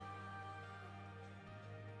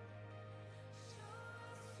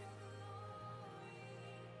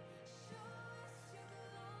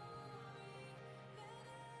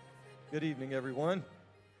Good evening, everyone.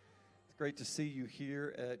 It's great to see you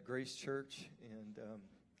here at Grace Church, and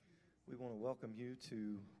we want to welcome you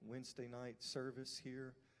to Wednesday night service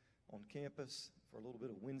here on campus for a little bit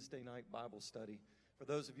of Wednesday night Bible study. For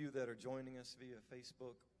those of you that are joining us via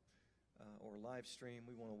Facebook or live stream,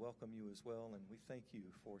 we want to welcome you as well, and we thank you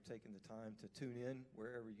for taking the time to tune in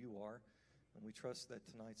wherever you are, and we trust that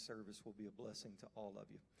tonight's service will be a blessing to all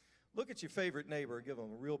of you. Look at your favorite neighbor, give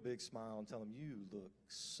them a real big smile, and tell them, you look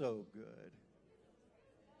so good.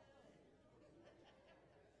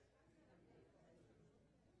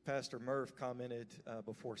 Pastor Murph commented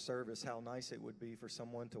before service how nice it would be for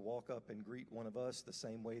someone to walk up and greet one of us the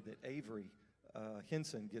same way that Avery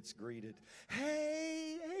Henson gets greeted.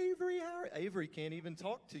 Hey, Avery, Avery can't even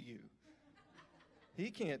talk to you. He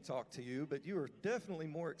can't talk to you, but you are definitely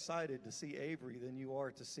more excited to see Avery than you are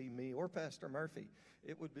to see me or Pastor Murphy.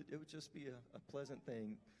 It would just be a pleasant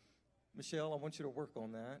thing. Michelle, I want you to work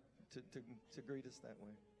on that, to greet us that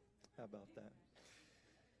way. How about that?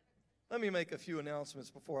 Let me make a few announcements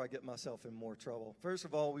before I get myself in more trouble. First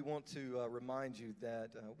of all, we want to remind you that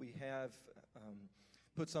we have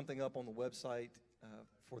put something up on the website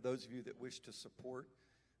for those of you that wish to support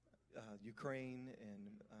Ukraine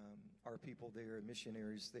and our people there and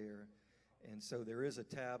missionaries there. And so there is a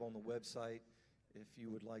tab on the website. If you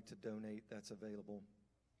would like to donate, that's available.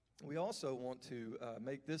 We also want to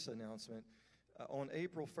make this announcement. On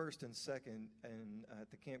April 1st and 2nd and at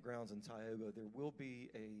the campgrounds in Tioga, there will be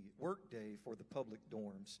a work day for the public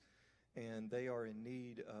dorms. And they are in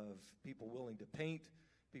need of people willing to paint,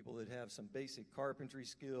 people that have some basic carpentry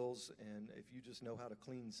skills, and if you just know how to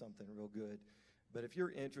clean something real good. But if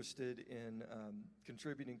you're interested in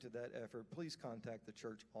contributing to that effort, please contact the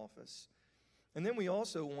church office. And then we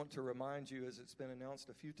also want to remind you, as it's been announced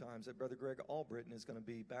a few times, that Brother Greg Albritton is going to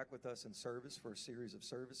be back with us in service for a series of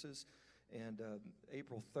services. And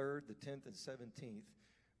April 3rd, the 10th, and 17th,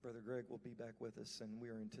 Brother Greg will be back with us, and we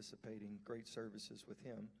are anticipating great services with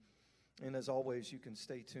him. And as always, you can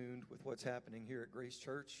stay tuned with what's happening here at Grace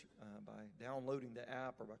Church by downloading the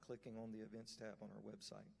app or by clicking on the events tab on our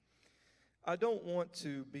website. I don't want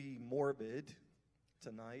to be morbid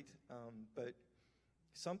tonight, but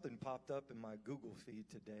something popped up in my Google feed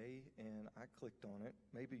today, and I clicked on it.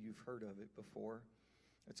 Maybe you've heard of it before.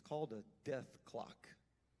 It's called a death clock.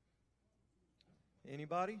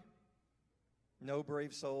 Anybody? No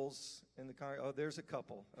brave souls in the car? Oh, there's a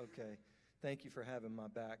couple. Okay. Thank you for having my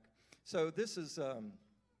back. So this is a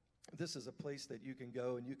place that you can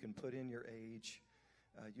go and you can put in your age.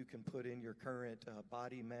 You can put in your current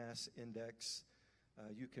body mass index.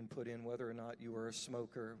 You can put in whether or not you are a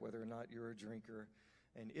smoker, whether or not you're a drinker,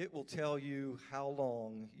 and it will tell you how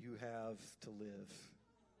long you have to live.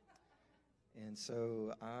 And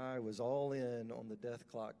so I was all in on the death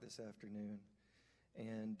clock this afternoon,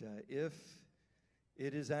 and if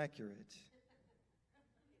it is accurate,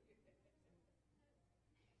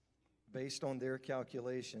 based on their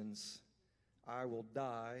calculations, I will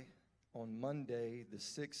die on Monday, the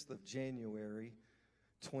 6th of January,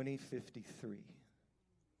 2053.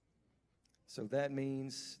 So that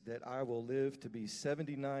means that I will live to be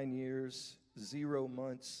 79 years, 0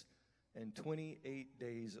 months, and 28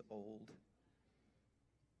 days old.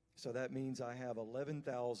 So that means I have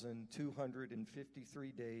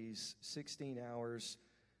 11,253 days, 16 hours,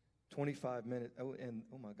 25 minutes. Oh, and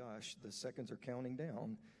oh my gosh, the seconds are counting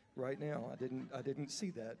down right now. I didn't see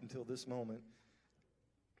that until this moment.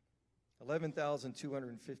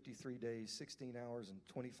 11,253 days, 16 hours, and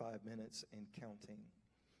 25 minutes, and counting.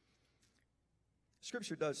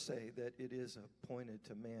 Scripture does say that it is appointed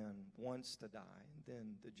to man once to die, and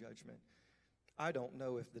then the judgment. I don't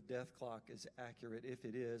know if the death clock is accurate. If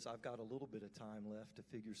it is, I've got a little bit of time left to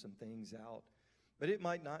figure some things out. But it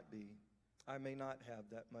might not be. I may not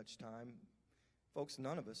have that much time. Folks,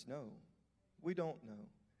 none of us know. We don't know.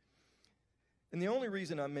 And the only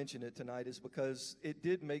reason I mention it tonight is because it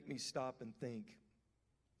did make me stop and think,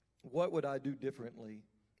 what would I do differently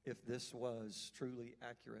if this was truly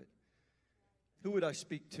accurate? Who would I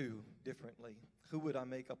speak to differently? Who would I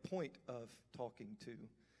make a point of talking to?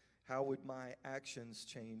 How would my actions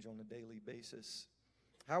change on a daily basis?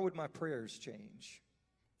 How would my prayers change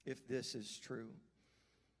if this is true?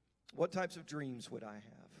 What types of dreams would I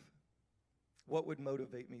have? What would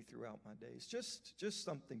motivate me throughout my days? Just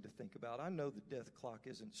something to think about. I know the death clock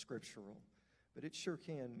isn't scriptural, but it sure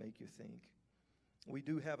can make you think. We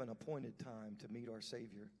do have an appointed time to meet our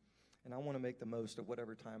Savior, and I want to make the most of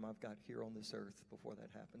whatever time I've got here on this earth before that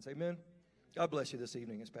happens. Amen? God bless you this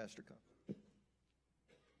evening as Pastor comes.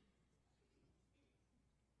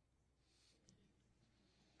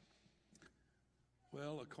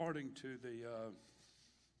 Well, according to the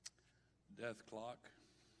death clock.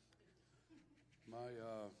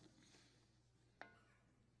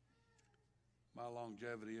 My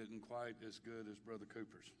longevity isn't quite as good as Brother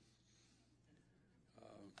Cooper's.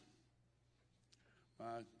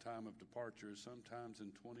 My time of departure is sometimes in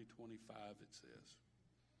 2025, it says.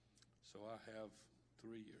 So I have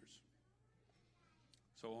 3 years.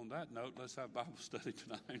 So on that note, let's have Bible study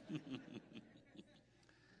tonight.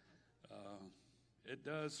 It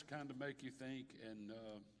does kind of make you think,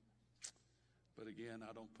 but again,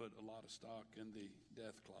 I don't put a lot of stock in the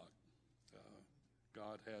death clock.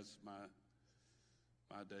 God has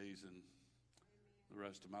my days and the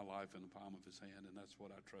rest of my life in the palm of his hand, and that's what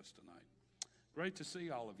I trust tonight. Great to see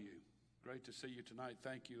all of you. Great to see you tonight.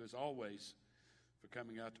 Thank you, as always, for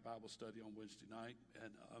coming out to Bible study on Wednesday night.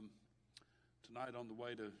 And tonight on the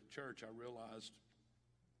way to church, I realized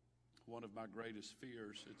one of my greatest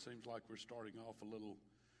fears. It seems like we're starting off a little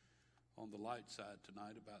on the light side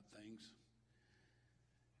tonight about things.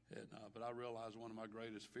 But I realized one of my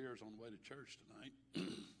greatest fears on the way to church tonight,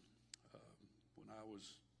 when I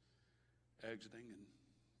was exiting and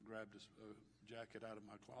grabbed a jacket out of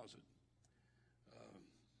my closet,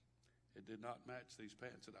 it did not match these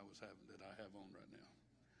pants that I have on right now.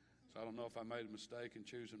 So I don't know if I made a mistake in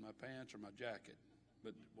choosing my pants or my jacket,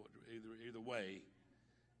 but either way,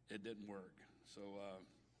 it didn't work. So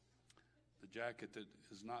the jacket that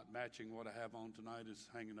is not matching what I have on tonight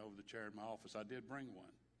is hanging over the chair in my office. I did bring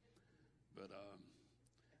one, but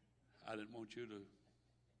I didn't want you to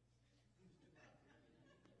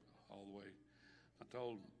all the way. I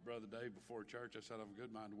told Brother Dave before church, I said I have a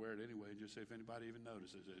good mind to wear it anyway, and just see if anybody even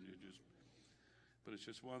notices it. But it's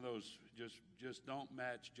just one of those, just don't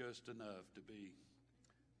match just enough to be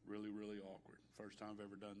really, really awkward. First time I've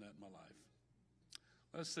ever done that in my life.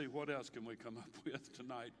 Let's see, what else can we come up with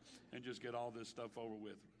tonight and just get all this stuff over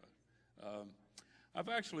with. I've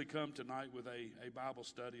actually come tonight with a Bible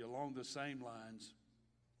study along the same lines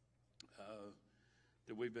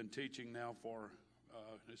that we've been teaching now for,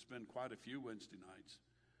 it's been quite a few Wednesday nights,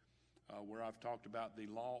 where I've talked about the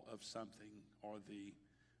law of something or the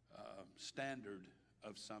standard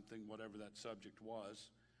of something, whatever that subject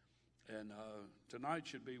was. And tonight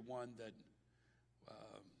should be one that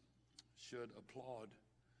should applaud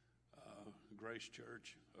Grace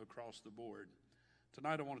Church across the board.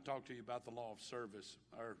 Tonight I want to talk to you about the law of service.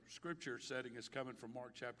 Our scripture setting is coming from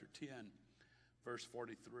Mark chapter 10, verse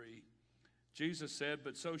 43. Jesus said,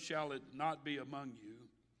 "But so shall it not be among you,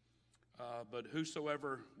 but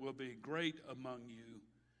whosoever will be great among you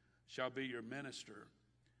shall be your minister,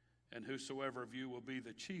 and whosoever of you will be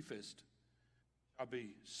the chiefest shall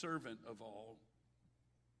be servant of all.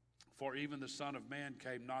 For even the Son of Man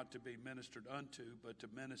came not to be ministered unto, but to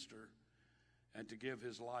minister, and to give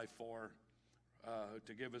his life a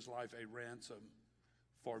ransom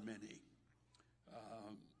for many."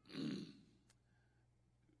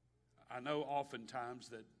 I know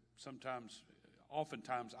oftentimes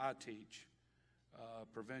I teach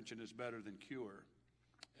prevention is better than cure,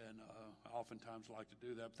 and I oftentimes like to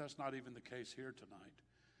do that, but that's not even the case here tonight.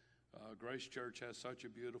 Grace Church has such a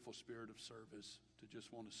beautiful spirit of service, to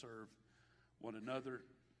just want to serve one another,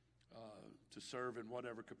 to serve in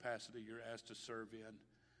whatever capacity you're asked to serve in.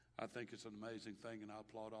 I think it's an amazing thing, and I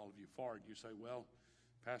applaud all of you for it. You say, "Well,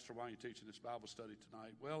 Pastor, why are you teaching this Bible study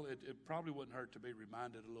tonight?" Well, it probably wouldn't hurt to be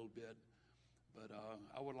reminded a little bit, but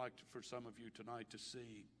I would like for some of you tonight to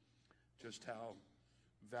see just how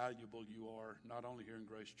valuable you are, not only here in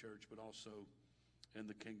Grace Church, but also in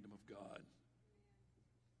the kingdom of God.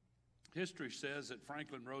 History says that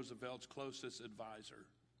Franklin Roosevelt's closest advisor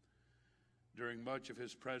during much of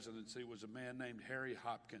his presidency was a man named Harry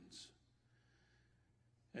Hopkins.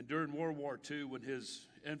 And during World War II, when his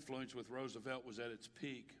influence with Roosevelt was at its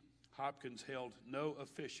peak, Hopkins held no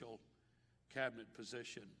official cabinet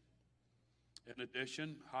position. In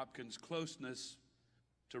addition, Hopkins' closeness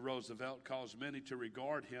to Roosevelt caused many to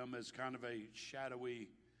regard him as kind of a shadowy,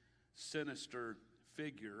 sinister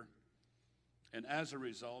figure, and as a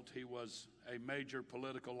result, he was a major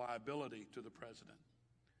political liability to the president.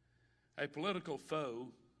 A political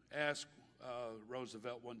foe asked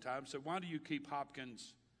Roosevelt one time, said, "Why do you keep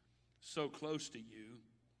Hopkins so close to you?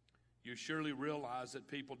 You surely realize that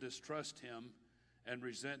people distrust him and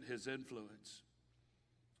resent his influence."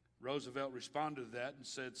 Roosevelt responded to that and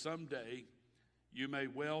said, "Someday you may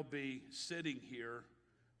well be sitting here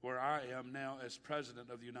where I am now as President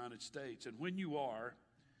of the United States. And when you are,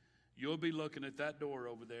 you'll be looking at that door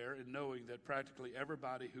over there and knowing that practically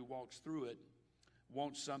everybody who walks through it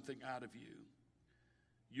wants something out of you.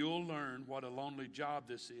 You'll learn what a lonely job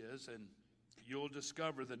this is, and you'll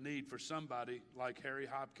discover the need for somebody like Harry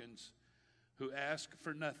Hopkins, who asked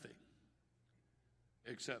for nothing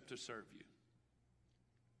except to serve you.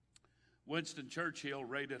 Winston Churchill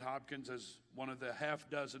rated Hopkins as one of the half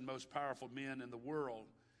dozen most powerful men in the world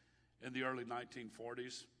in the early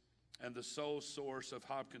 1940s, and the sole source of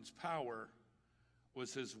Hopkins' power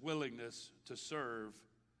was his willingness to serve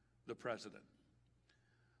the president.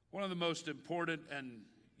 One of the most important and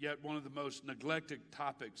yet one of the most neglected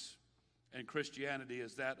topics in Christianity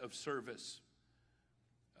is that of service.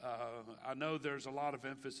 I know there's a lot of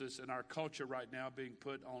emphasis in our culture right now being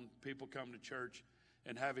put on people coming to church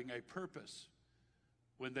and having a purpose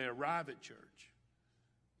when they arrive at church.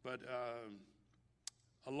 But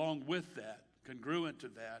along with that, congruent to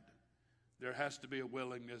that, there has to be a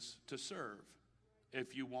willingness to serve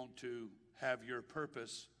if you want to have your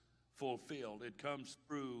purpose fulfilled. It comes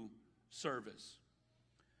through service.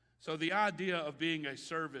 So the idea of being a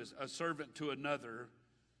servant to another,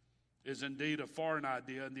 is indeed a foreign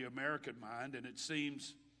idea in the American mind, and it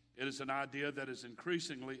seems it is an idea that is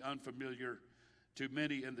increasingly unfamiliar to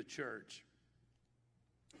many in the church.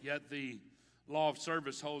 Yet the law of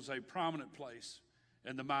service holds a prominent place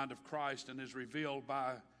in the mind of Christ and is revealed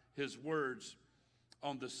by his words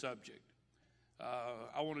on the subject.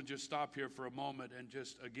 I want to just stop here for a moment and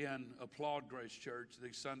just again applaud Grace Church.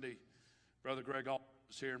 The Sunday, Brother Greg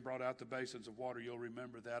was here and brought out the basins of water. You'll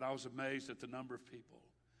remember that. I was amazed at the number of people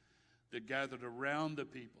that gathered around the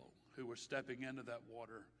people who were stepping into that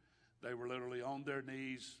water. They were literally on their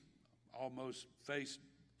knees, almost face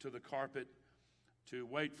to the carpet, to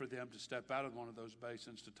wait for them to step out of one of those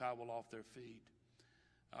basins to towel off their feet.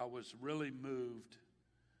 I was really moved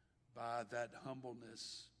by that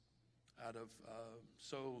humbleness out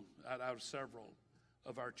of several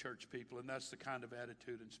of our church people, and that's the kind of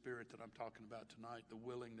attitude and spirit that I'm talking about tonight, the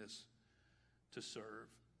willingness to serve.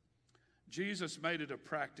 Jesus made it a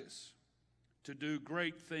practice to do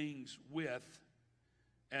great things with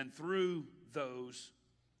and through those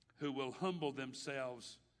who will humble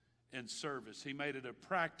themselves in service. He made it a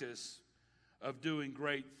practice of doing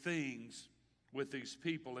great things with these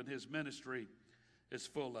people, and his ministry is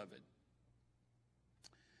full of it.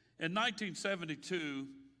 In 1972,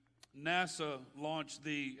 NASA launched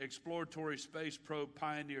the exploratory space probe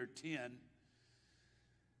Pioneer 10,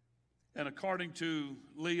 and according to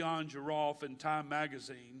Leon Giroff in Time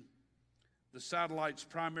magazine, the satellite's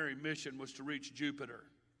primary mission was to reach Jupiter.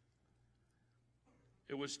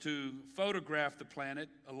 It was to photograph the planet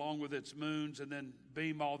along with its moons and then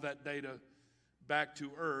beam all that data back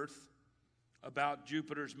to Earth about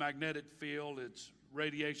Jupiter's magnetic field, its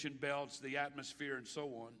radiation belts, the atmosphere, and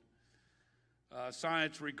so on.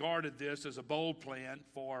 Science regarded this as a bold plan,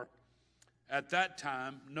 for at that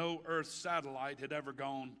time, no Earth satellite had ever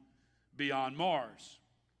gone beyond Mars.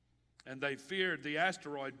 And they feared the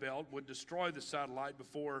asteroid belt would destroy the satellite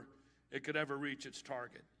before it could ever reach its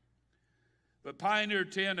target. But Pioneer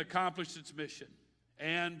 10 accomplished its mission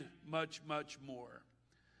and much, much more.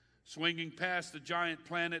 Swinging past the giant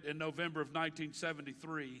planet in November of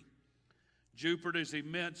 1973, Jupiter's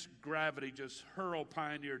immense gravity just hurled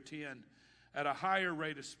Pioneer 10 at a higher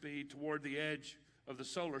rate of speed toward the edge of the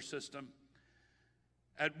solar system.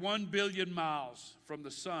 At 1 billion miles from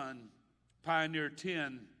the sun, Pioneer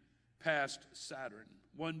 10 passed Saturn,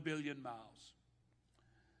 1 billion miles.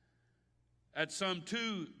 At some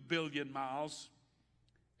 2 billion miles,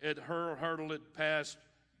 it hurtled it past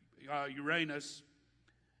Uranus,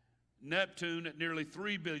 Neptune at nearly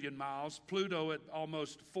 3 billion miles, Pluto at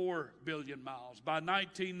almost 4 billion miles. By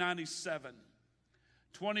 1997,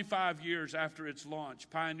 25 years after its launch,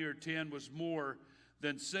 Pioneer 10 was more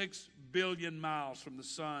than 6 billion miles from the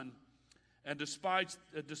sun. And despite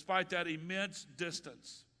that immense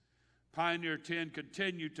distance, Pioneer 10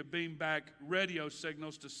 continued to beam back radio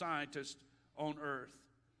signals to scientists on Earth.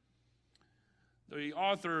 The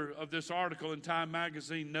author of this article in Time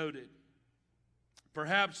magazine noted,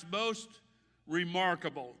 perhaps most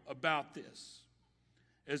remarkable about this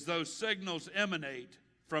is those signals emanate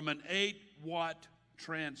from an 8-watt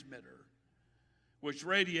transmitter, which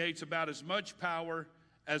radiates about as much power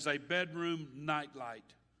as a bedroom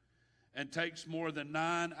nightlight and takes more than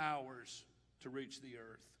 9 hours to reach the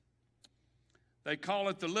Earth. They call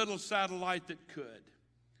it the little satellite that could.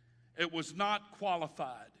 It was not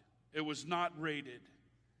qualified. It was not rated.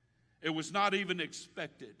 It was not even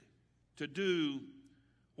expected to do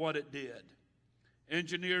what it did.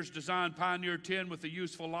 Engineers designed Pioneer 10 with a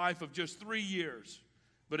useful life of just 3 years,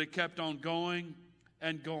 but it kept on going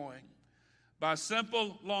and going. By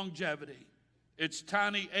simple longevity, its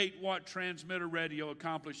tiny 8-watt transmitter radio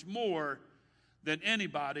accomplished more than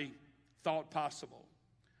anybody thought possible.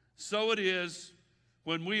 So it is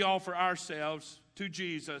when we offer ourselves to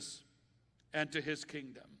Jesus and to his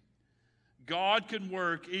kingdom. God can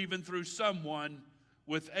work even through someone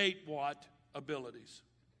with 8-watt abilities.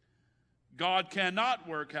 God cannot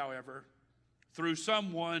work, however, through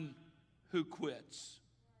someone who quits.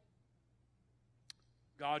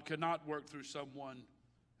 God cannot work through someone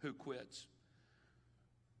who quits.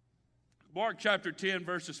 Mark chapter 10,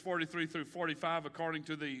 verses 43 through 45, according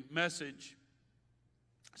to the Message,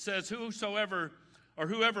 says, whoever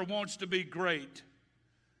wants to be great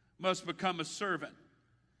must become a servant,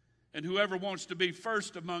 and whoever wants to be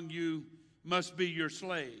first among you must be your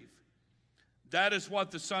slave. That is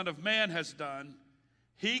what the Son of Man has done.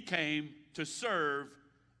 He came to serve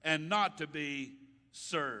and not to be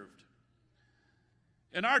served.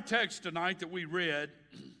 In our text tonight that we read,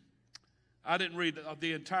 I didn't read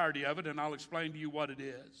the entirety of it, and I'll explain to you what it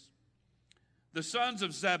is. The sons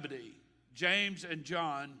of Zebedee, James and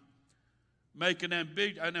John, make an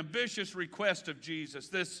ambitious request of Jesus.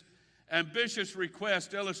 This ambitious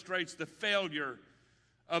request illustrates the failure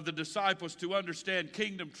of the disciples to understand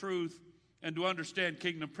kingdom truth and to understand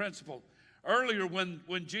kingdom principle. Earlier,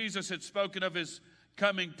 when Jesus had spoken of his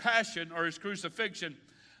coming passion or his crucifixion,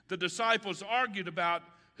 the disciples argued about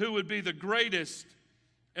who would be the greatest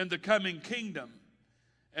in the coming kingdom.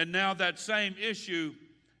 And now that same issue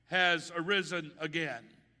has arisen again.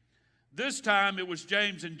 This time it was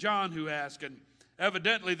James and John who asked, and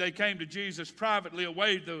evidently they came to Jesus privately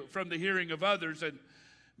away from the hearing of others. And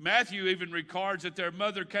Matthew even records that their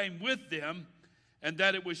mother came with them and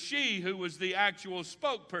that it was she who was the actual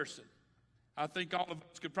spokesperson. I think all of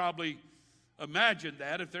us could probably imagine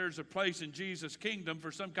that. If there's a place in Jesus' kingdom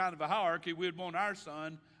for some kind of a hierarchy, we'd want our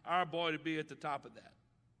son, our boy, to be at the top of that.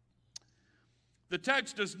 The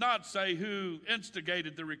text does not say who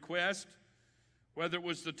instigated the request, whether it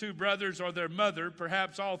was the two brothers or their mother.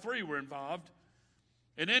 Perhaps all three were involved.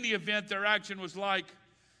 In any event, their action was like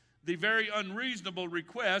the very unreasonable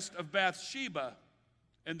request of Bathsheba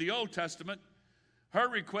in the Old Testament. Her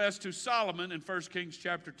request to Solomon in 1 Kings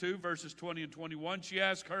chapter 2, verses 20 and 21, she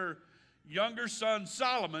asked her younger son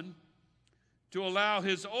Solomon to allow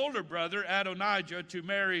his older brother Adonijah to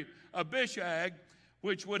marry Abishag,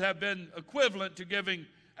 which would have been equivalent to giving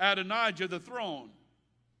Adonijah the throne.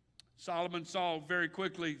 Solomon saw very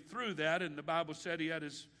quickly through that, and the Bible said he had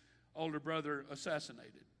his older brother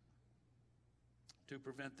assassinated to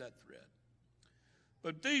prevent that threat.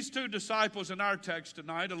 But these two disciples in our text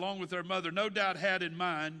tonight, along with their mother, no doubt had in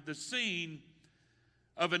mind the scene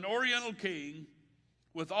of an Oriental king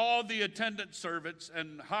with all the attendant servants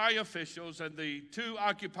and high officials and the two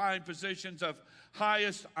occupying positions of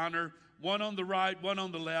highest honor, one on the right, one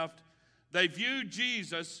on the left. They viewed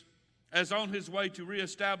Jesus as on his way to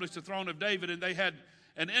reestablish the throne of David, and they had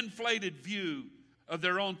an inflated view of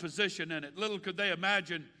their own position in it. Little could they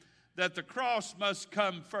imagine that the cross must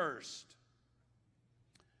come first,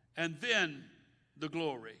 and then the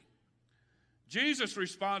glory. Jesus'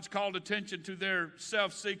 response called attention to their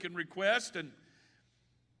self-seeking request, and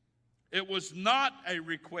it was not a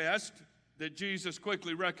request that Jesus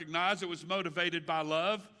quickly recognized. It was motivated by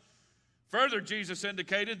love. Further, Jesus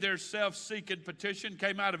indicated their self-seeking petition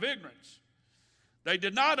came out of ignorance. They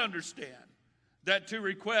did not understand that to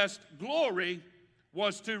request glory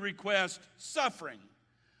was to request suffering.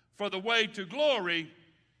 For the way to glory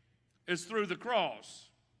is through the cross.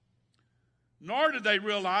 Nor did they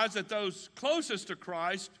realize that those closest to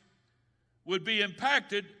Christ would be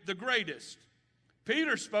impacted the greatest.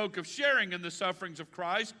 Peter spoke of sharing in the sufferings of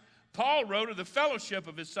Christ. Paul wrote of the fellowship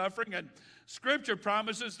of his suffering, and Scripture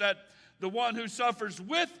promises that the one who suffers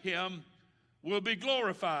with him will be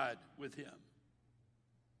glorified with him.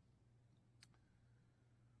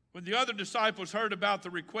 When the other disciples heard about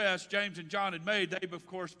the request James and John had made, they, of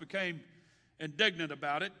course, became indignant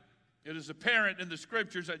about it. It is apparent in the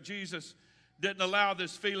Scriptures that Jesus didn't allow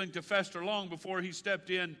this feeling to fester long before he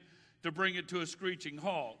stepped in to bring it to a screeching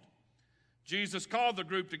halt. Jesus called the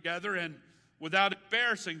group together and, without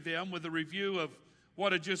embarrassing them with a review of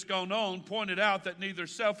what had just gone on, pointed out that neither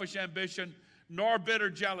selfish ambition nor bitter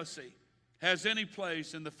jealousy has any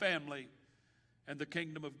place in the family and the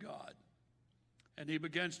kingdom of God. And he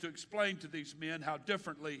begins to explain to these men how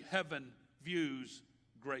differently heaven views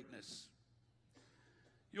greatness.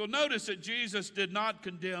 You'll notice that Jesus did not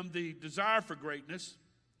condemn the desire for greatness.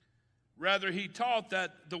 Rather, he taught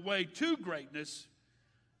that the way to greatness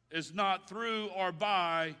is not through or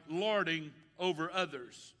by lording over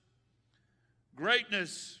others.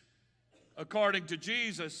 Greatness, according to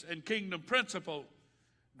Jesus and kingdom principle,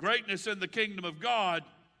 greatness in the kingdom of God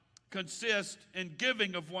consists in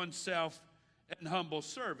giving of oneself in humble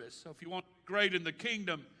service. So if you want to be great in the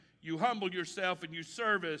kingdom, you humble yourself and you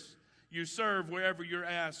serve wherever you're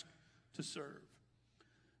asked to serve.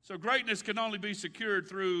 So greatness can only be secured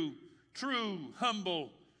through true,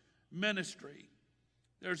 humble ministry.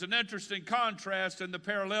 There's an interesting contrast in the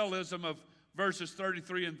parallelism of verses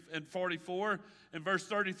 33 and 44. In verse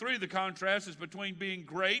 33, the contrast is between being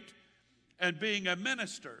great and being a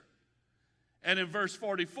minister. And in verse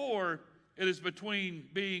 44, it is between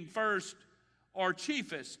being first or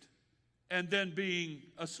chiefest and then being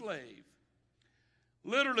a slave.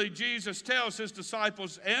 Literally, Jesus tells his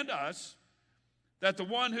disciples and us that the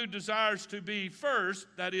one who desires to be first,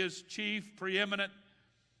 that is, chief, preeminent,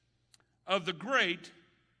 of the great,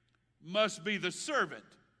 must be the servant.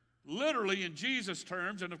 Literally, in Jesus'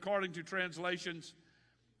 terms, and according to translations,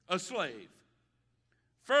 a slave.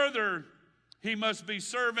 Further, he must be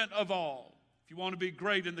servant of all, if you want to be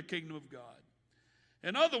great in the kingdom of God.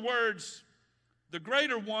 In other words, the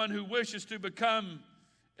greater one who wishes to become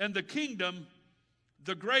in the kingdom,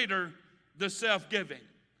 the greater the self-giving.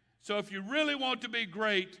 So if you really want to be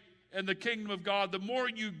great in the kingdom of God, the more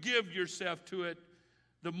you give yourself to it,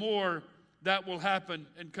 the more that will happen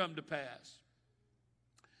and come to pass.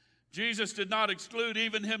 Jesus did not exclude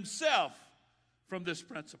even himself from this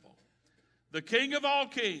principle. The King of all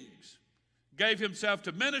kings gave himself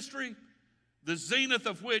to ministry, the zenith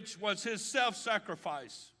of which was his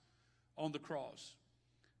self-sacrifice on the cross.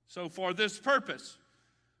 So for this purpose,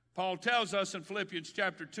 Paul tells us in Philippians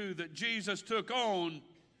chapter 2 that Jesus took on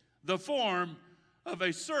the form of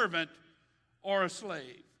a servant or a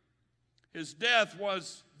slave. His death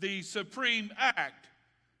was the supreme act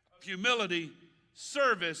of humility,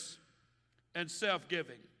 service, and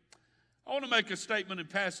self-giving. I want to make a statement in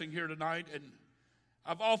passing here tonight, and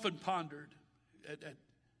I've often pondered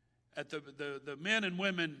at the men and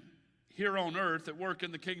women here on earth that work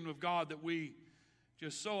in the kingdom of God that we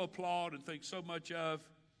just so applaud and think so much of,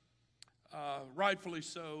 rightfully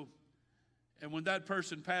so. And when that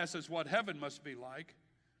person passes, what heaven must be like.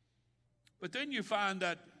 But then you find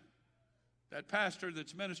that pastor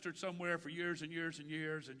that's ministered somewhere for years and years and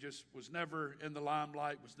years and just was never in the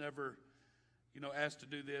limelight, was never, asked to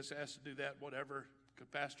do this, asked to do that, whatever.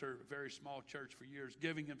 Could pastor a very small church for years,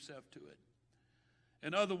 giving himself to it.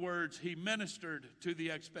 In other words, he ministered to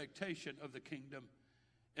the expectation of the kingdom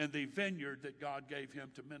and the vineyard that God gave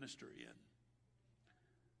him to minister in.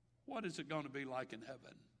 What is it going to be like in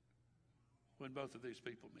heaven when both of these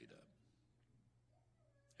people meet up?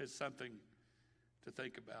 It's something to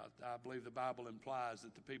think about. I believe the Bible implies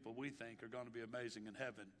that the people we think are going to be amazing in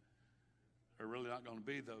heaven are really not going to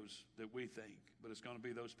be those that we think, but it's going to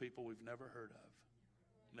be those people we've never heard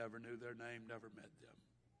of, never knew their name, never met them.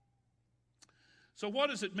 So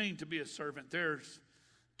what does it mean to be a servant? There's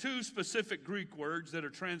two specific Greek words that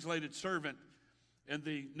are translated servant in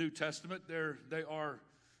the New Testament.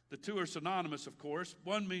 The two are synonymous, of course.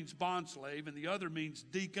 One means bondslave, and the other means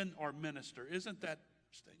deacon or minister. Isn't that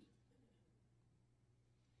interesting?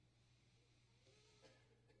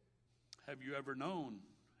 Have you ever known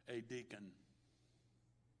a deacon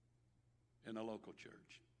in a local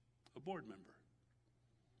church? A board member.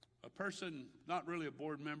 A person, not really a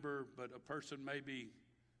board member, but a person maybe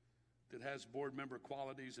that has board member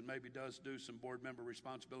qualities and maybe does do some board member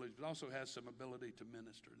responsibilities, but also has some ability to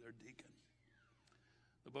minister. They're deacon.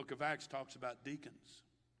 The book of Acts talks about deacons.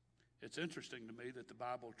 It's interesting to me that the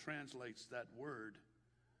Bible translates that word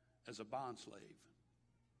as a bondslave.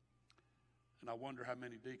 And I wonder how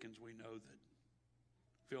many deacons we know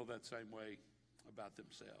that feel that same way about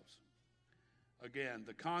themselves. Again,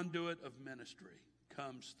 the conduit of ministry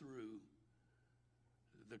comes through.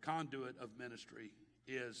 The conduit of ministry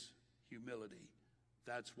is humility.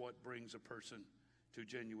 That's what brings a person to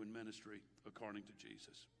genuine ministry according to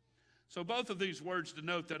Jesus. So both of these words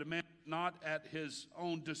denote that a man is not at his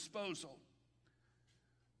own disposal,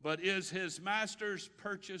 but is his master's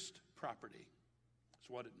purchased property. That's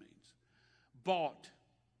what it means. Bought,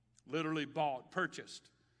 literally bought, purchased,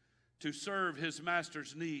 to serve his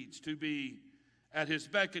master's needs, to be at his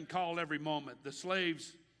beck and call every moment. The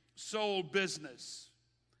slave's sole business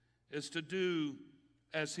is to do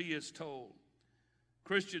as he is told.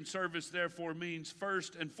 Christian service, therefore, means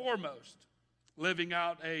first and foremost living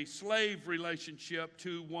out a slave relationship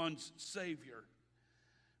to one's Savior.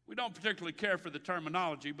 We don't particularly care for the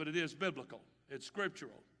terminology, but it is biblical. It's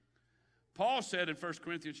scriptural. Paul said in 1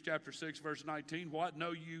 Corinthians chapter 6, verse 19, "What,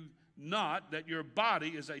 know you not that your body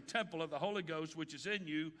is a temple of the Holy Ghost which is in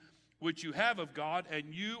you, which you have of God,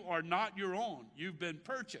 and you are not your own. You've been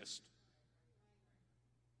purchased."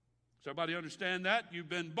 Does everybody understand that? You've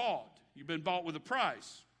been bought. You've been bought with a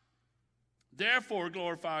price. Therefore,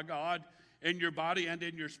 glorify God in your body and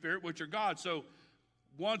in your spirit, which are God. So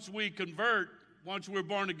once we convert, once we're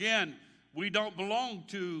born again, we don't belong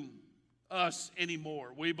to us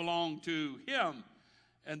anymore. We belong to Him.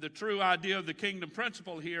 And the true idea of the kingdom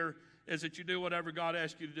principle here is that you do whatever God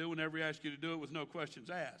asks you to do whenever He asks you to do it with no questions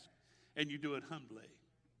asked. And you do it humbly.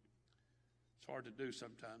 It's hard to do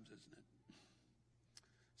sometimes, isn't it?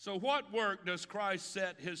 So what work does Christ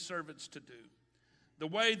set His servants to do? The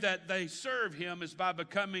way that they serve Him is by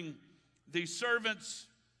becoming the servants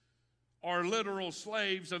or literal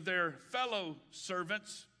slaves of their fellow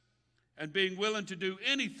servants and being willing to do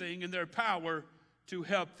anything in their power to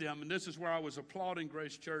help them. And this is where I was applauding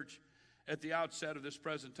Grace Church at the outset of this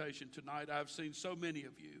presentation tonight. I've seen so many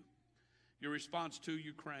of you. Your response to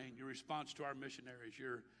Ukraine, your response to our missionaries,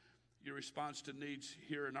 your response to needs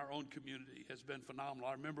here in our own community has been phenomenal.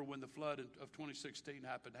 I remember when the flood of 2016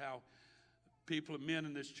 happened, how people, men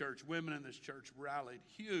in this church, women in this church rallied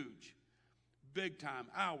huge, big time,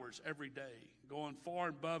 hours every day, going far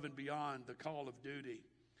above and beyond the call of duty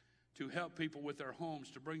to help people with their homes,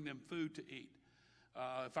 to bring them food to eat.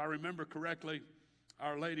 If I remember correctly,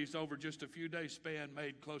 our ladies over just a few days span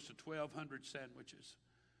made close to 1,200 sandwiches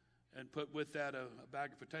and put with that a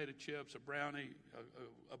bag of potato chips, a brownie,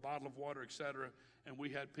 a bottle of water, etc. And we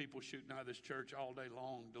had people shooting out of this church all day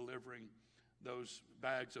long delivering those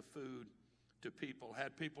bags of food to people.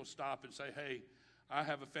 Had people stop and say, hey, I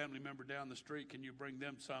have a family member down the street. Can you bring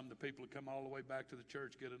them some? The people would come all the way back to the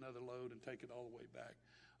church, get another load, and take it all the way back.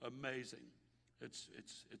 Amazing.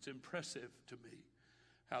 It's impressive to me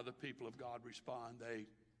how the people of God respond. They,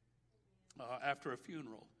 after a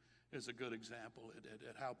funeral, is a good example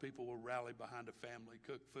at how people will rally behind a family,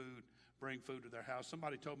 cook food, bring food to their house.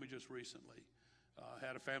 Somebody told me just recently,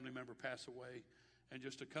 had a family member pass away, and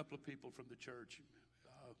just a couple of people from the church,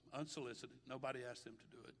 unsolicited, nobody asked them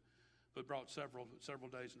to do it, but brought several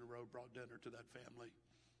days in a row, brought dinner to that family.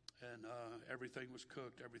 And everything was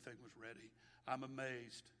cooked, everything was ready. I'm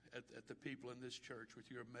amazed at the people in this church with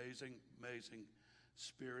your amazing, amazing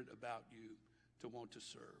spirit about you to want to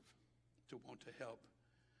serve, to want to help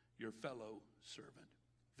your fellow servant.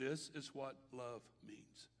 This is what love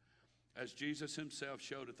means. As Jesus Himself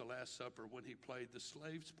showed at the Last Supper when He played the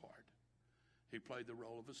slave's part, He played the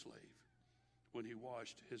role of a slave when He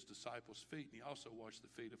washed His disciples' feet, and He also washed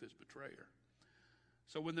the feet of His betrayer.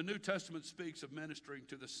 So when the New Testament speaks of ministering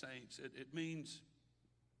to the saints, it means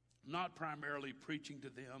not primarily preaching to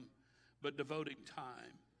them, but devoting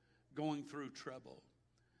time, going through trouble,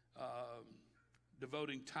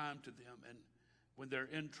 devoting time to them, and when they're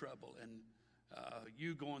in trouble, and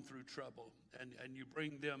you going through trouble, and you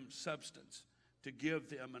bring them substance to give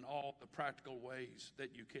them in all the practical ways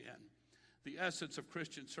that you can. The essence of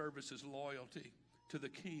Christian service is loyalty to the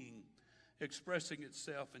King, expressing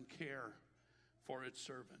itself in care for its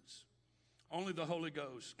servants. Only the Holy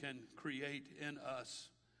Ghost can create in us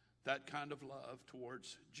that kind of love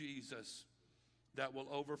towards Jesus that will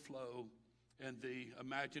overflow in the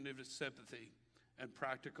imaginative sympathy and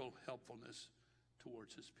practical helpfulness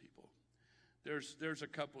towards His people. There's a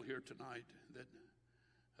couple here tonight that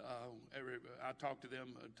I talk to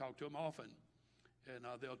them often, and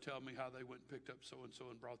they'll tell me how they went and picked up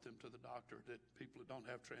so-and-so and brought them to the doctor. That people that don't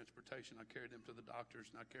have transportation, I carried them to the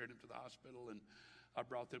doctors, and I carried them to the hospital, and I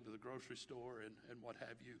brought them to the grocery store and what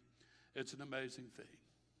have you. It's an amazing thing.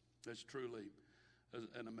 It's truly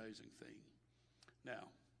an amazing thing.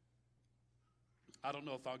 Now, I don't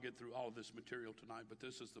know if I'll get through all of this material tonight, but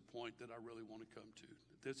this is the point that I really want to come to.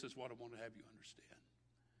 This is what I want to have you understand.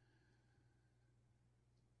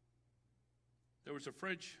 There was a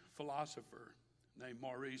French philosopher named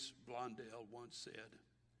Maurice Blondel once said,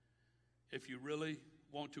 if you really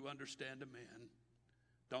want to understand a man,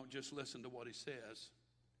 don't just listen to what he says,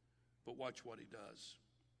 but watch what he does.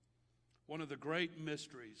 One of the great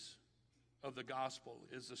mysteries of the gospel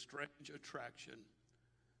is the strange attraction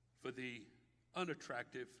for the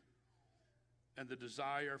unattractive and the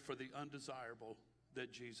desire for the undesirable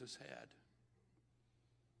that Jesus had.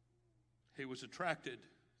 He was attracted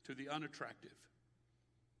to the unattractive,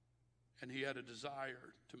 and He had a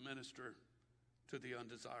desire to minister to the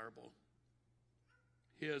undesirable.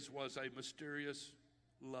 His was a mysterious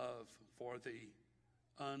love for the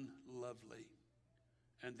unlovely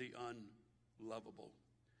and the unlovable.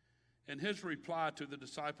 In His reply to the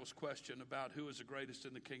disciples' question about who is the greatest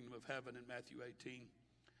in the kingdom of heaven in Matthew 18,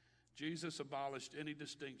 Jesus abolished any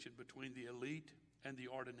distinction between the elite and the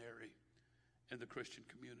ordinary in the Christian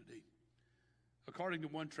community. According to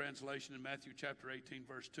one translation in Matthew chapter 18,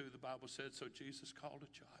 verse 2, the Bible said, so Jesus called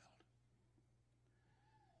a child.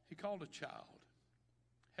 He called a child,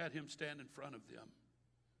 had him stand in front of them,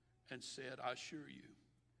 and said, I assure you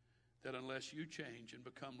that unless you change and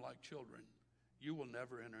become like children, you will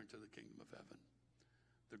never enter into the kingdom of heaven.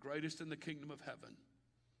 The greatest in the kingdom of heaven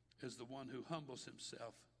is the one who humbles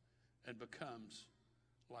himself and becomes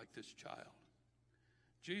like this child.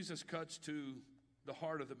 Jesus cuts to the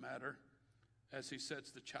heart of the matter as he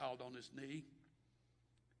sets the child on his knee.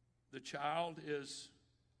 The child is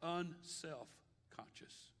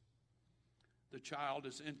unself-conscious. The child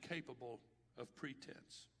is incapable of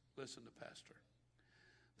pretense. Listen to Pastor.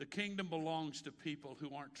 The kingdom belongs to people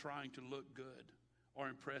who aren't trying to look good or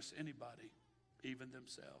impress anybody, even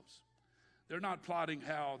themselves. They're not plotting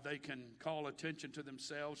how they can call attention to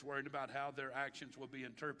themselves, worried about how their actions will be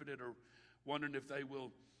interpreted, or wondering if they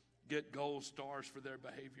will get gold stars for their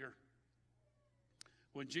behavior.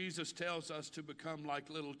 When Jesus tells us to become like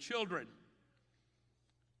little children,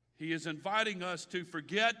 he is inviting us to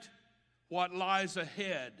forget what lies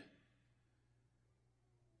ahead,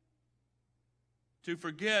 to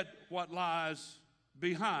forget what lies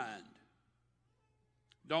behind.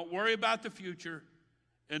 Don't worry about the future,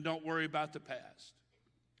 and don't worry about the past.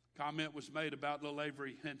 Comment was made about little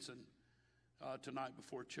Avery Henson tonight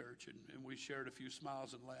before church, and we shared a few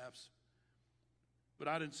smiles and laughs. But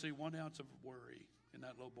I didn't see 1 ounce of worry in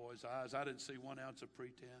that little boy's eyes. I didn't see 1 ounce of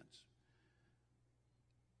pretense.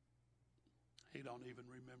 He don't even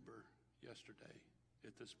remember yesterday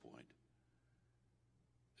at this point.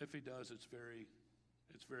 If he does, it's very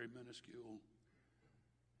minuscule,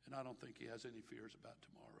 and I don't think he has any fears about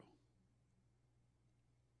tomorrow.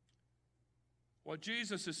 What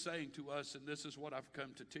Jesus is saying to us, and this is what I've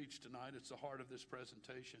come to teach tonight, it's the heart of this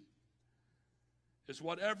presentation, is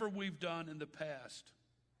whatever we've done in the past,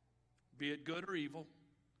 be it good or evil,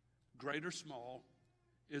 great or small,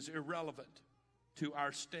 is irrelevant to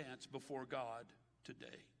our stance before God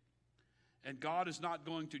today. And God is not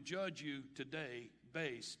going to judge you today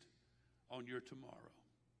based on your tomorrow,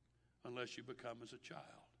 unless you become as a child.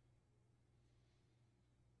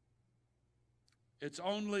 It's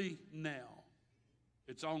only now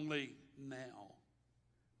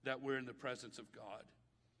that we're in the presence of God.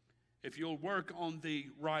 If you'll work on the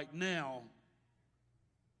right now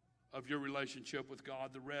of your relationship with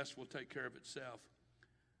God, the rest will take care of itself.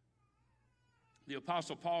 The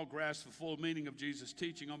Apostle Paul grasped the full meaning of Jesus'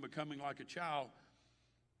 teaching on becoming like a child,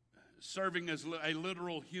 serving as a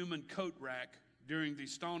literal human coat rack during the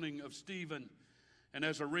stoning of Stephen, and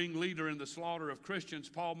as a ringleader in the slaughter of Christians.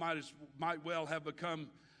 Paul might well have become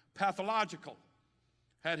pathological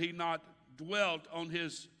had he not dwelt on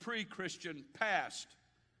his pre-Christian past,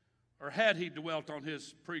 or had he dwelt on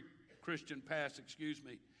his pre-Christian past,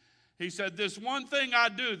 He said, this one thing I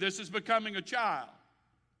do, this is becoming a child.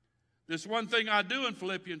 This one thing I do in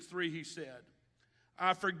Philippians 3, he said,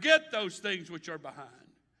 I forget those things which are behind,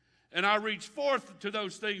 and I reach forth to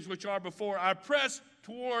those things which are before. I press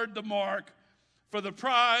toward the mark for the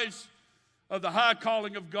prize of the high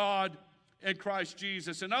calling of God in Christ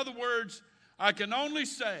Jesus. In other words, I can only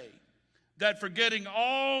say that forgetting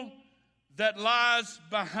all that lies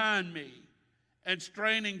behind me and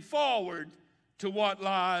straining forward to what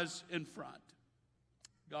lies in front.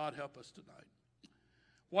 God help us tonight.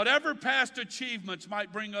 Whatever past achievements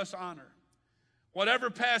might bring us honor,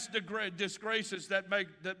 whatever past disgraces that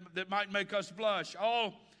might make us blush,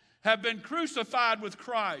 all have been crucified with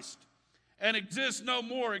Christ and exist no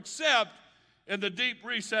more except in the deep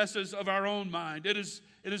recesses of our own mind. It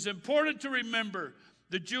is important to remember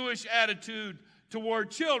the Jewish attitude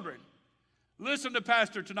toward children. Listen to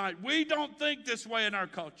Pastor tonight. We don't think this way in our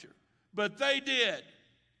culture, but they did.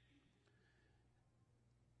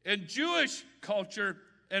 In Jewish culture,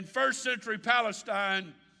 in first century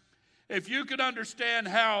Palestine, if you could understand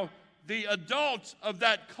how the adults of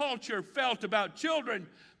that culture felt about children,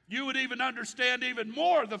 you would even understand even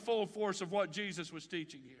more the full force of what Jesus was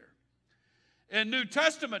teaching here. In New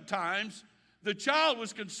Testament times, the child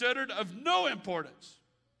was considered of no importance,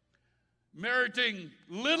 meriting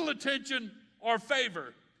little attention or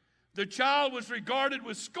favor. The child was regarded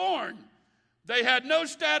with scorn. They had no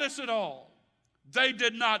status at all. They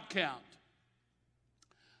did not count.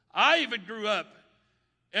 I even grew up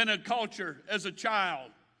in a culture as a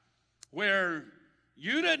child where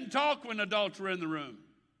you didn't talk when adults were in the room.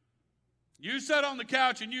 You sat on the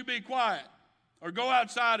couch and you be quiet, or go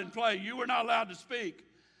outside and play. You were not allowed to speak.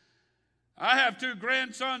 I have 2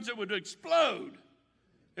 grandsons that would explode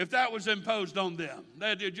if that was imposed on them.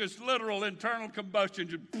 They did just literal internal combustion.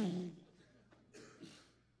 Just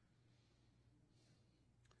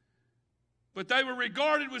But they were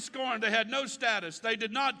regarded with scorn. They had no status. They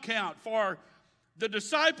did not count. For the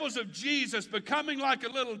disciples of Jesus, becoming like a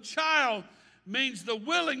little child means the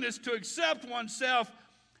willingness to accept oneself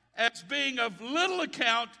as being of little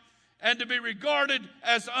account and to be regarded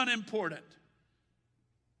as unimportant.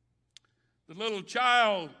 The little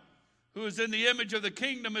child who is in the image of the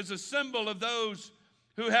kingdom, is a symbol of those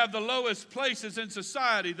who have the lowest places in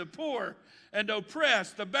society, the poor and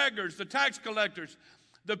oppressed, the beggars, the tax collectors,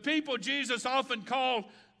 the people Jesus often called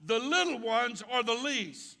the little ones or the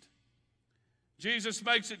least. Jesus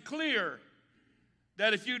makes it clear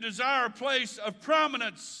that if you desire a place of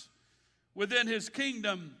prominence within his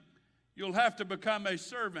kingdom, you'll have to become a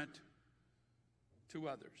servant to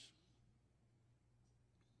others.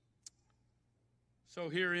 So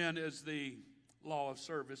herein is the law of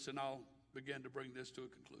service, and I'll begin to bring this to a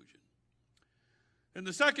conclusion. In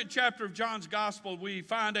the second chapter of John's Gospel, we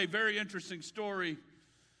find a very interesting story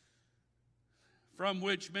from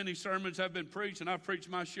which many sermons have been preached, and I've preached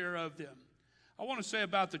my share of them. I want to say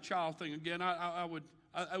about the child thing again.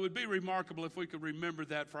 It would be remarkable if we could remember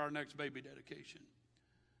that for our next baby dedication.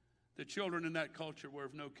 The children in that culture were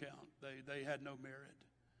of no count. They had no merit.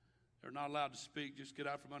 They're not allowed to speak, just get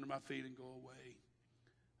out from under my feet and go away.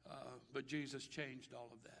 But Jesus changed all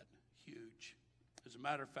of that. Huge. As a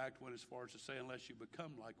matter of fact, went as far as to say, unless you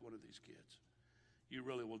become like one of these kids, you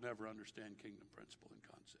really will never understand kingdom principle and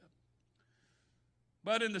concept.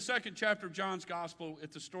 But in the second chapter of John's Gospel,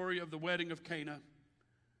 it's the story of the wedding of Cana,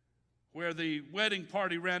 where the wedding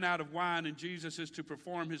party ran out of wine and Jesus is to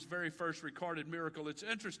perform his very first recorded miracle. It's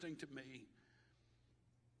interesting to me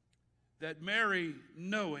that Mary,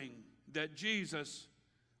 knowing that Jesus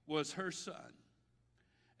was her son,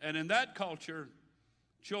 and in that culture,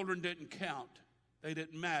 children didn't count, they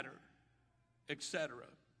didn't matter, etc.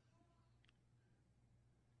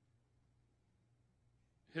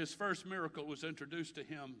 His first miracle was introduced to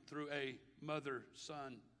him through a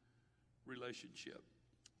mother-son relationship.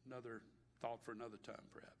 Another thought for another time,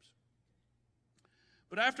 perhaps.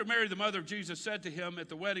 But after Mary, the mother of Jesus, said to him at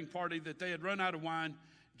the wedding party that they had run out of wine,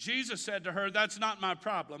 Jesus said to her, "That's not my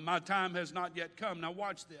problem. My time has not yet come." Now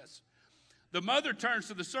watch this. The mother turns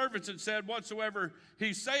to the servants and said, "Whatsoever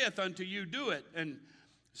he saith unto you, do it." And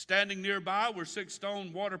standing nearby were 6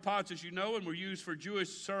 stone water pots, as you know, and were used for Jewish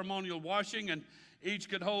ceremonial washing, and each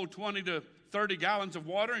could hold 20 to 30 gallons of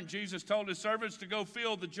water. And Jesus told his servants to go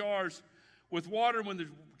fill the jars with water. When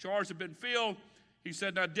the jars had been filled, he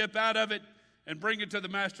said, "Now dip out of it and bring it to the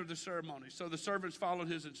master of the ceremony." So the servants followed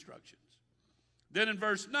his instructions. Then in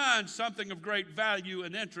verse 9, something of great value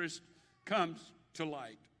and interest comes to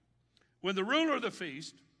light. When the ruler of the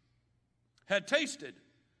feast had tasted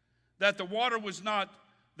that the water was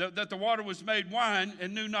made wine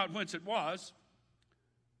and knew not whence it was,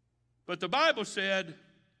 but the Bible said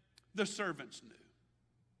the servants knew.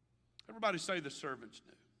 Everybody say the servants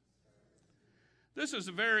knew. This is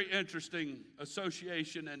a very interesting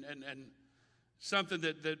association and something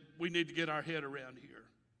that we need to get our head around here.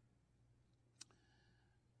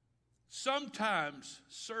 Sometimes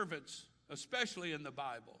servants, especially in the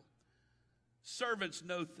Bible, servants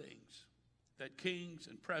know things that kings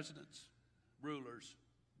and presidents, rulers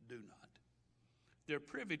do not. They're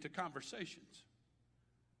privy to conversations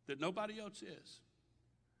that nobody else is.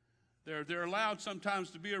 They're allowed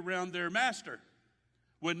sometimes to be around their master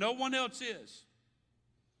when no one else is.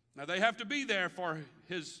 Now they have to be there for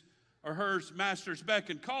his or her master's beck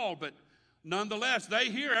and call, but nonetheless,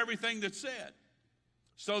 they hear everything that's said.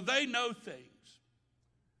 So they know things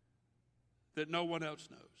that no one else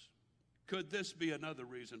knows. Could this be another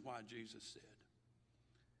reason why Jesus said,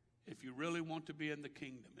 if you really want to be in the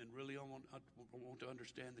kingdom and really want to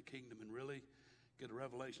understand the kingdom and really get a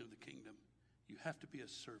revelation of the kingdom, you have to be a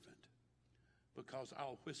servant, because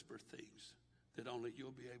I'll whisper things that only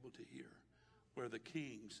you'll be able to hear, where the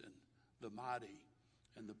kings and the mighty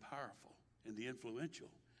and the powerful and the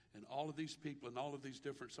influential and all of these people and all of these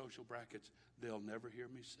different social brackets, they'll never hear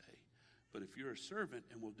me say. But if you're a servant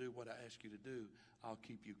and will do what I ask you to do, I'll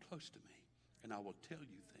keep you close to me, and I will tell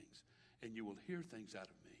you things, and you will hear things out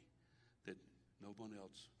of me that no one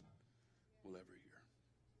else will ever hear.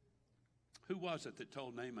 Who was it that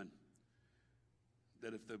told Naaman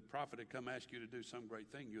that if the prophet had come ask you to do some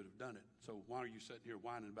great thing, you'd have done it? So why are you sitting here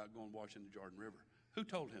whining about going wash in the Jordan River? Who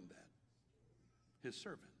told him that? His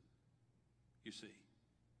servant. You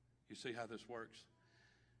see how this works?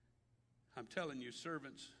 I'm telling you,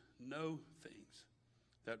 servants know things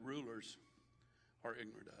that rulers are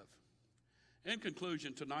ignorant of. In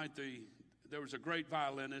conclusion, tonight, there was a great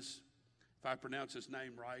violinist, if I pronounce his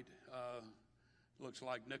name right, looks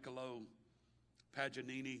like Niccolo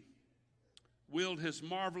Paganini, wheeled his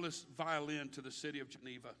marvelous violin to the city of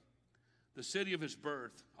Geneva, the city of his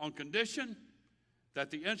birth, on condition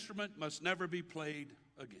that the instrument must never be played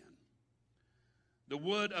again. The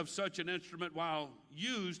wood of such an instrument, while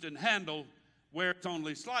used and handled, wears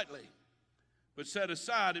only slightly, but set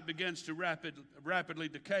aside, it begins to rapidly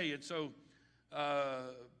decay. And so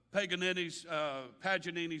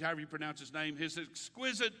Paganini, however you pronounce his name, his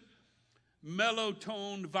exquisite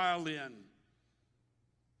mellow-toned violin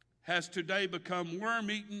has today become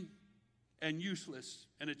worm-eaten and useless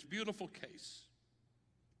in its beautiful case,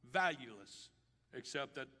 valueless,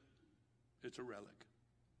 except that it's a relic.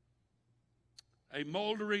 A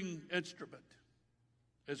moldering instrument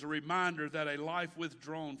is a reminder that a life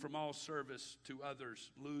withdrawn from all service to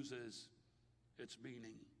others loses its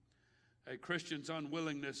meaning. A Christian's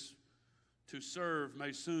unwillingness to serve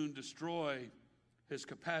may soon destroy his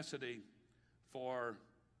capacity for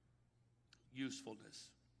usefulness.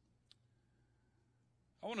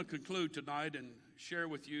 I want to conclude tonight and share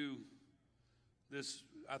with you this.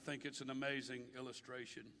 I think it's an amazing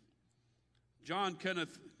illustration. John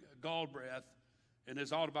Kenneth Galbraith, in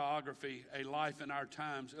his autobiography, A Life in Our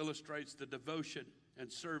Times, illustrates the devotion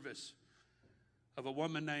and service of a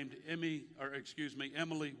woman named Emily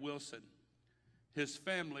Wilson, his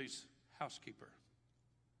family's housekeeper.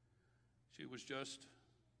 She was just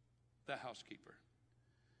the housekeeper.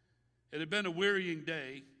 It had been a wearying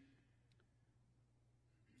day,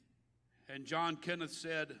 and John Kenneth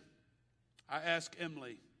said, I asked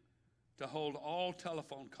Emily to hold all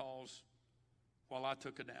telephone calls while I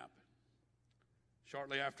took a nap.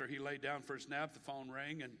 Shortly after he lay down for his nap, the phone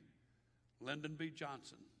rang, and Lyndon B.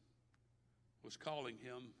 Johnson was calling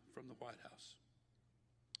him from the White House.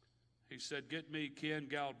 He said, get me Ken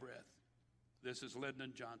Galbraith. This is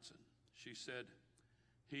Lyndon Johnson. She said,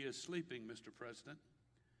 he is sleeping, Mr. President.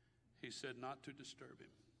 He said, not to disturb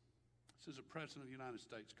him. This is a President of the United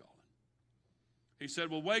States calling. He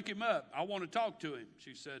said, well, wake him up. I want to talk to him.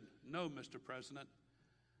 She said, no, Mr. President.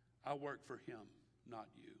 I work for him, not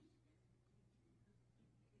you.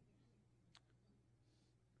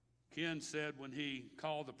 Ken said when he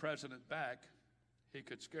called the president back, he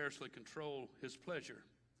could scarcely control his pleasure.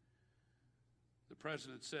 The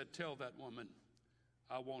president said, tell that woman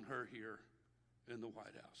I want her here in the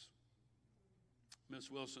White House. Miss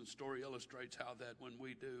Wilson's story illustrates how that when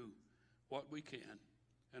we do what we can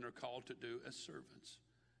and are called to do as servants,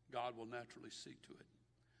 God will naturally see to it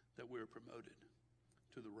that we are promoted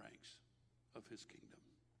to the ranks of his kingdom.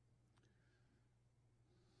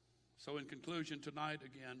 So in conclusion tonight,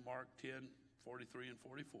 again, Mark 10:43 and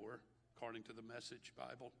 44, according to the Message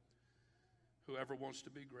Bible, whoever wants to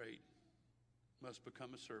be great must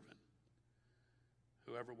become a servant.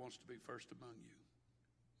 Whoever wants to be first among you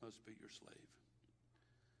must be your slave.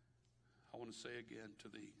 I want to say again to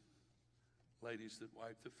the ladies that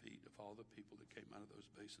wiped the feet of all the people that came out of those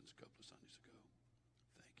basins a couple of Sundays ago,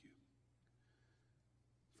 thank you.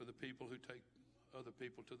 For the people who take other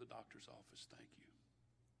people to the doctor's office, thank you.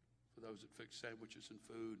 For those that fix sandwiches and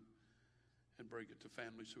food and bring it to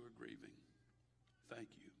families who are grieving, thank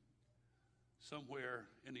you. Somewhere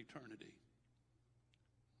in eternity,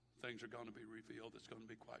 things are going to be revealed that's going to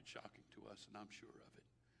be quite shocking to us, and I'm sure of it.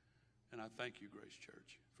 And I thank you, Grace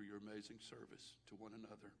Church, for your amazing service to one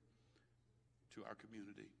another, to our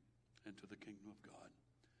community, and to the kingdom of God.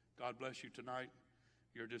 God bless you tonight.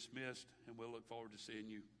 You're dismissed, and we'll look forward to seeing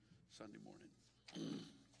you Sunday morning.